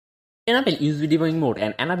Enable use video debugging mode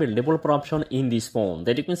and enable developer option in this phone.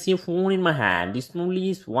 That you can see a phone in my hand. This phone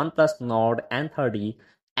is OnePlus Nord n30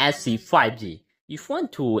 SC 5G. If you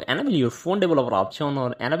want to enable your phone developer option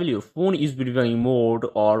or enable your phone use video debugging mode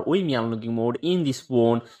or OEM unlocking mode in this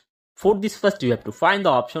phone, for this first you have to find the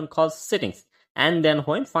option called settings, and then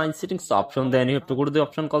when find settings option, then you have to go to the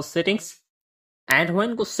option called settings. And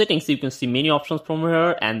when go settings, you can see many options from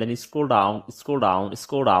here, and then you scroll down.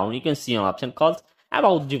 You can see an option called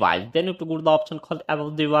about device. Then you have to go to the option called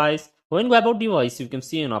about device. When go about device, you can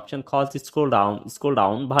see an option called scroll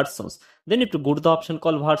down versions. Then you have to go to the option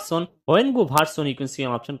called version. When go version, you can see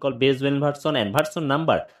an option called base variant version and version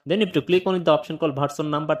number. Then you have to click on the option called version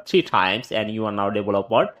number 3 times, and you are now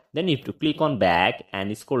developer. Then you have to click on back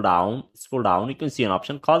and scroll down. You can see an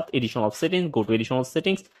option called additional settings. Go to additional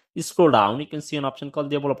settings. Scroll down, you can see an option called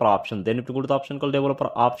developer option. Then you have to go to the option called developer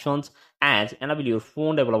options and enable your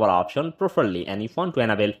phone developer option properly. And if you want to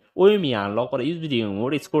enable OEM unlock or use video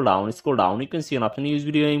mode, scroll down, you can see an option use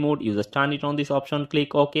video mode. You just turn it on this option,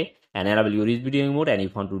 click OK, and enable your use video mode. And if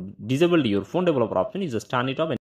you want to disable your phone developer option, you just turn it off.